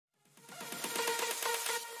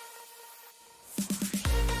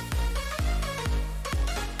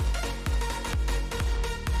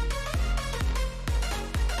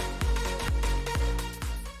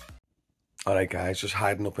Alright guys, just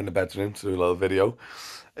hiding up in the bedroom to do a little video.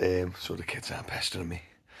 So the kids aren't pestering me.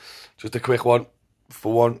 Just a quick one.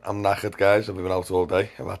 For one, I'm knackered guys, I've been out all day.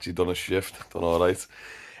 I've actually done a shift, done alright.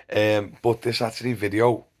 But this actually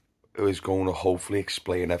video is going to hopefully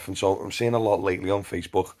explain everything. So I'm seeing a lot lately on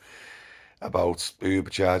Facebook about Uber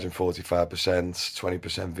charging 45%,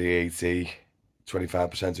 20% VAT,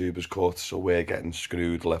 25% Uber's cut. So we're getting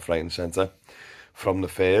screwed left, right and centre from the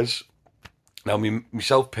fares. Now,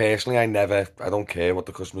 myself personally, I don't care what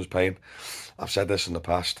the customer's paying. I've said this in the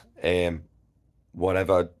past.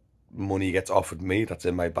 Whatever money gets offered me, that's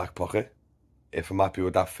in my back pocket. If I'm happy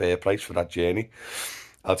with that fare price for that journey,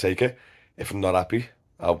 I'll take it. If I'm not happy,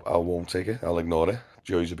 I won't take it. I'll ignore it.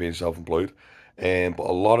 Joys of being self-employed. But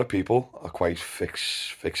a lot of people are quite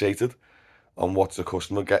fixated on what's the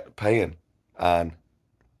customer paying, and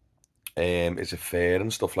is it fair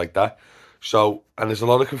and stuff like that. So, and there's a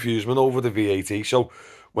lot of confusion over the VAT. So,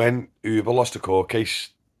 when Uber lost the court case,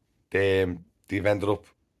 they've ended up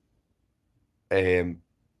having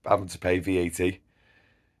to pay VAT.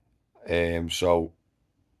 So,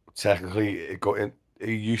 technically, it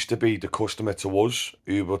used to be the customer to us,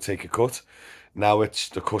 Uber will take a cut. Now it's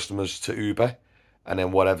the customers to Uber, and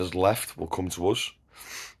then whatever's left will come to us.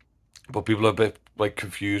 But people are a bit like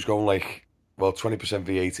confused, going like, well, 20%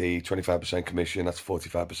 VAT, 25% commission, that's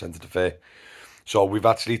 45% of the fare. So we've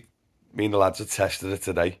actually, me and the lads have tested it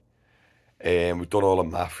today. We've done all the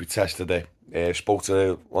math, we tested it.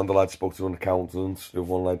 One of the lads spoke to an accountant, the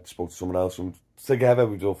other one lad spoke to someone else, and together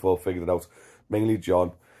we've all figured it out. Mainly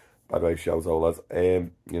John, by the way, shout out lad.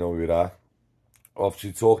 You know who we are.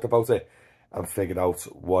 Obviously talked about it and figured out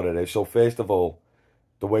what it is. So first of all,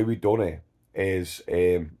 the way we done it is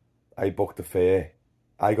I booked the fare.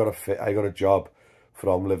 I got a job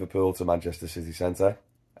from Liverpool to Manchester City Centre,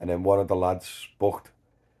 and then one of the lads booked.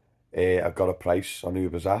 I got a price on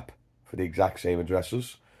Uber's app for the exact same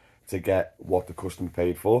addresses to get what the customer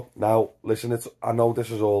paid for. Now, listen, I know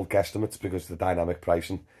this is all guesstimates because of the dynamic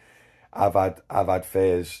pricing. I've had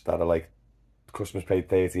fares that are like the customer's paid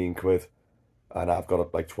 13 quid, and I've got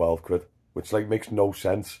it like 12 quid, which like makes no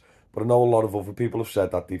sense. But I know a lot of other people have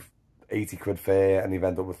said that they've 80 quid fare and they've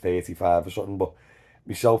ended up with 35 or something, but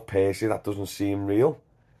myself personally, that doesn't seem real.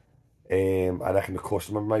 I reckon the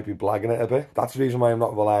customer might be blagging it a bit. That's the reason why I'm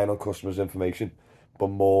not relying on customers' information, but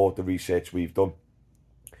more the research we've done.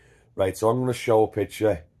 Right, so I'm going to show a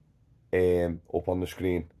picture up on the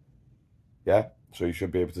screen. Yeah, so you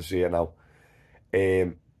should be able to see it now.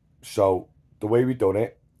 So the way we've done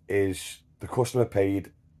it is the customer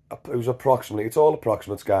paid, it was approximately, it's all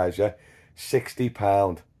approximates guys, yeah,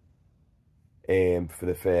 £60 for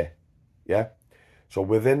the fare, yeah. So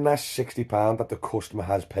within that £60 that the customer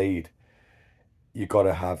has paid, you got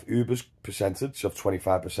to have Uber's percentage of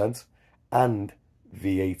 25% and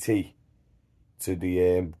VAT to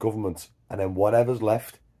the government. And then whatever's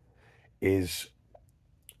left is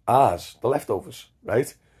ours, the leftovers,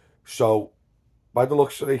 right? So by the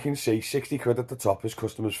looks, you can see 60 quid at the top is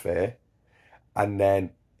customer's fare. And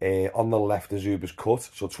then on the left is Uber's cut.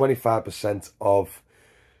 So 25% of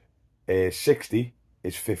 60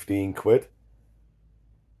 is 15 quid.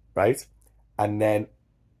 Right, and then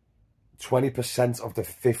 20% of the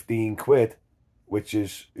 15 quid, which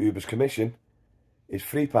is Uber's commission, is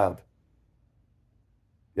 £3.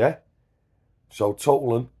 Yeah, so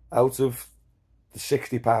totaling out of the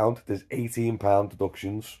 £60, there's £18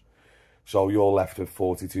 deductions, so you're left with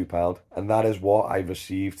 £42, and that is what I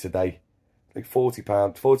received today, like £40,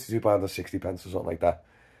 £42 and 60 pence or something like that,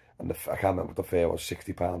 and I can't remember what the fare was,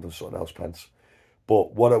 £60 and something else pence,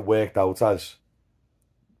 but what it worked out as,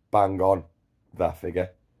 bang on that figure.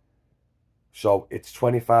 So it's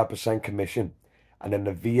 25% commission, and then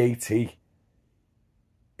the VAT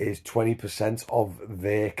is 20% of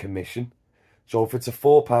their commission. So if it's a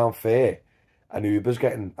 £4 fare and Uber's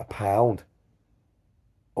getting £1,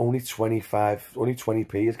 only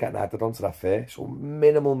 20p is getting added onto that fare. So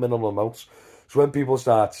minimal amounts. So when people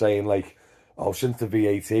start saying like, oh, since the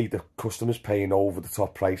VAT, the customer's paying over the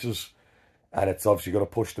top prices, and it's obviously going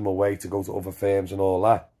to push them away to go to other firms and all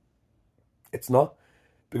that. It's not.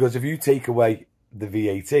 Because if you take away the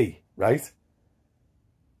VAT, right?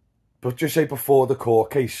 But just say before the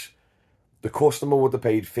court case, the customer would have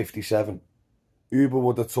paid 57. Uber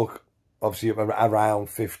would have took, obviously, around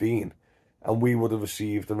 15. And we would have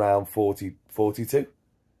received around 42.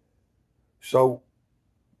 So,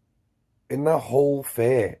 in that whole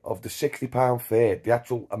fare of the £60 fare, the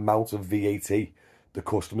actual amount of VAT the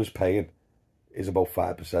customer's paying is about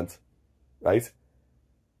 5%, right?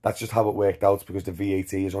 That's just how it worked out, because the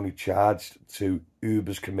VAT is only charged to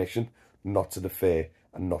Uber's commission, not to the fare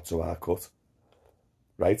and not to our cut.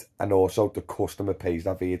 right? And also the customer pays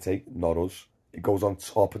that VAT, not us. It goes on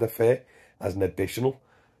top of the fare as an additional. Do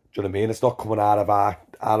you know what I mean? It's not coming out of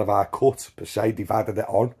our cut per se. They've added it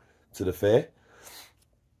on to the fare.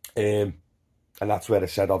 And that's where I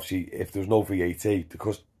said, obviously, if there's no VAT,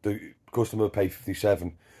 the customer will pay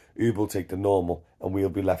 57, Uber will take the normal, and we'll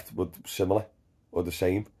be left with similar or the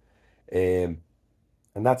same. And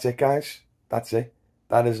that's it, guys. That's it.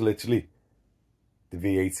 That is literally the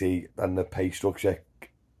VAT and the pay structure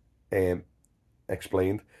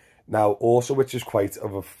explained. Now, also, which is quite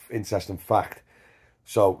of an interesting fact,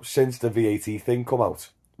 so since the VAT thing come out,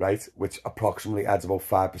 right, which approximately adds about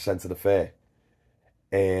 5% of the fare,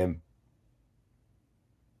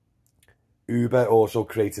 Uber also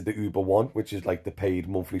created the Uber One, which is like the paid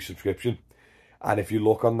monthly subscription. And if you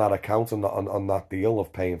look on that account, on that deal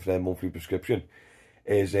of paying for their monthly prescription,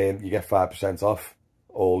 is you get 5% off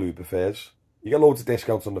all Uber fares. You get loads of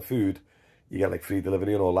discounts on the food. You get like free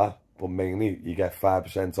delivery and all that. But mainly, you get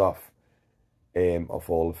 5% off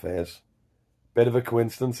all the fares. Bit of a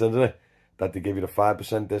coincidence, isn't it? That they give you the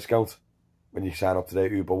 5% discount when you sign up to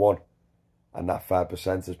their Uber One. And that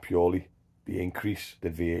 5% is purely the increase, the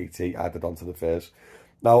VAT added onto the fares.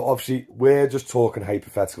 Now, obviously, we're just talking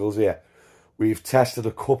hypotheticals here. We've tested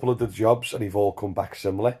a couple of the jobs and they've all come back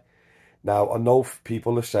similar. Now, I know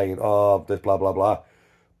people are saying, oh, this blah, blah, blah.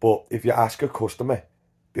 But if you ask a customer,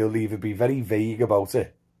 they'll either be very vague about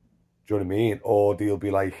it. Do you know what I mean? Or they'll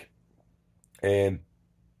be like,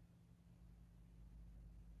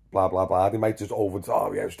 blah, blah, blah. They might just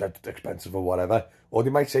oh, yeah, it's dead expensive or whatever. Or they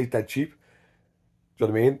might say dead cheap. Do you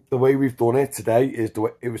know what I mean? The way we've done it today is the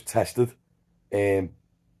way it was tested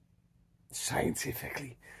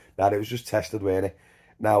scientifically. That it was just tested, weren't it?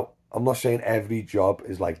 Now, I'm not saying every job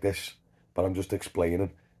is like this, but I'm just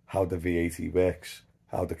explaining how the VAT works,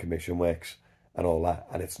 how the commission works, and all that.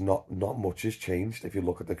 And it's not much has changed if you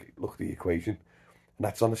look at the equation. And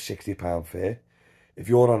that's on a £60 fare. If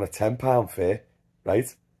you're on a £10 fare,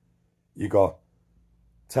 right, you got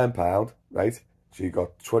 £10, right? So you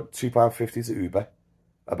got £2.50 to Uber,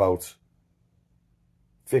 about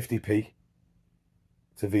 50p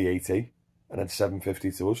to VAT, and then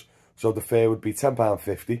 £7.50 to us. So the fare would be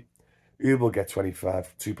 £10.50. Uber will get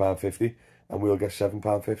 £2.50, and we'll get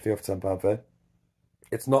 £7.50 off £10 fare.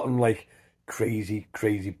 It's nothing like crazy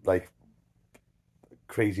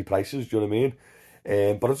prices, do you know what I mean?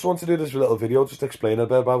 But I just wanted to do this little video, just explain a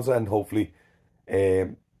bit about it, and hopefully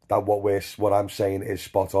that what I'm saying is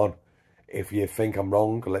spot on. If you think I'm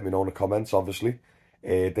wrong, let me know in the comments, obviously.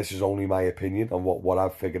 This is only my opinion on what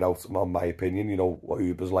I've figured out on my opinion, you know, what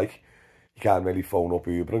Uber's like. You can't really phone up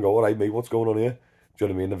Uber and go, all right, mate, what's going on here? Do you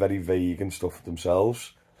know what I mean? They're very vague and stuff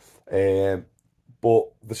themselves. But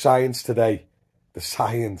the science today,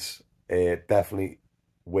 definitely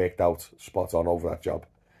worked out spot on over that job.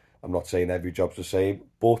 I'm not saying every job's the same,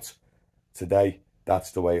 but today,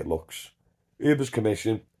 that's the way it looks. Uber's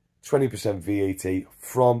commission, 20% VAT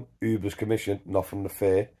from Uber's commission, not from the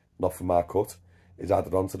fare, not from our cut, is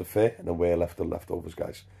added onto the fare, and then we're left the leftovers,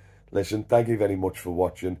 guys. Listen, thank you very much for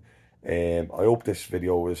watching. I hope this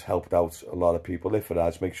video has helped out a lot of people. If it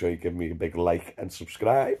has, make sure you give me a big like and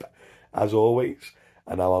subscribe, as always.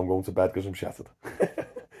 And now I'm going to bed because I'm shattered.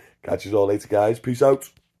 Catch you all later, guys. Peace out.